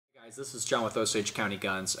Guys, this is John with Osage County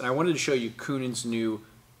Guns, and I wanted to show you Coonan's new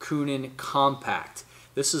Coonan Compact.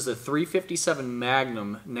 This is a .357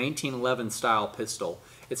 Magnum 1911 style pistol.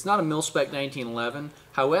 It's not a mil-spec 1911,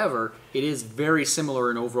 however, it is very similar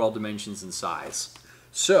in overall dimensions and size.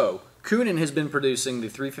 So, Coonan has been producing the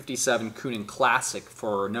 .357 Coonan Classic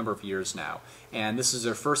for a number of years now, and this is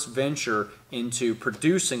their first venture into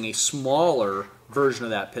producing a smaller version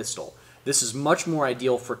of that pistol. This is much more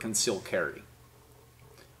ideal for concealed carry.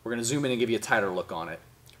 We're going to zoom in and give you a tighter look on it.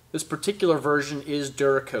 This particular version is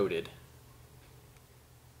Duracoated.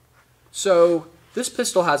 So this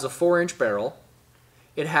pistol has a 4-inch barrel.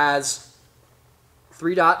 It has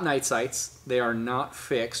 3-dot night sights. They are not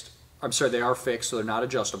fixed. I'm sorry, they are fixed, so they're not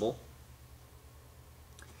adjustable.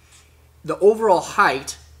 The overall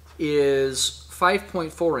height is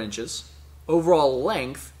 5.4 inches. Overall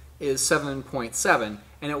length is 7.7,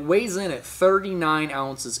 and it weighs in at 39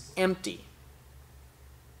 ounces empty.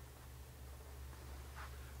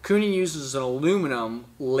 Coonan uses an aluminum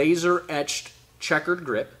laser-etched checkered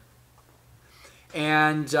grip,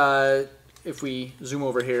 and if we zoom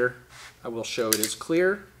over here, I will show it is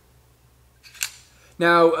clear.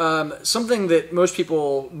 Now, something that most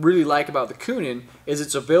people really like about the Coonan is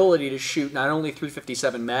its ability to shoot not only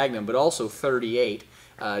 .357 Magnum, but also .38,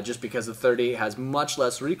 just because the .38 has much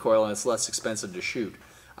less recoil and it's less expensive to shoot.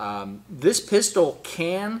 This pistol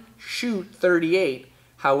can shoot .38,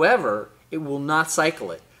 however, it will not cycle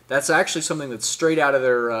it. That's actually something that's straight out of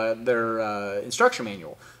their instruction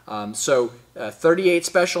manual. So .38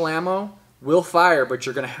 special ammo will fire, but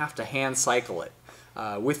you're going to have to hand cycle it.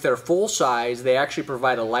 With their full size, they actually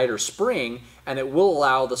provide a lighter spring, and it will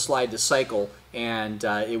allow the slide to cycle, and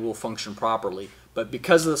it will function properly. But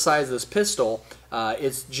because of the size of this pistol,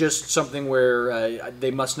 it's just something where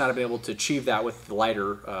they must not have been able to achieve that with the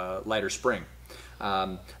lighter spring.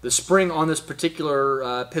 The spring on this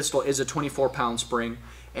particular pistol is a 24-pound spring,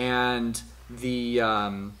 and the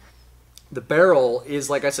barrel is,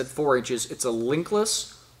 like I said, 4 inches. It's a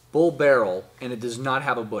linkless bull barrel, and it does not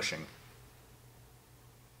have a bushing.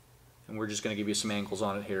 And we're just going to give you some angles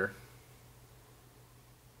on it here.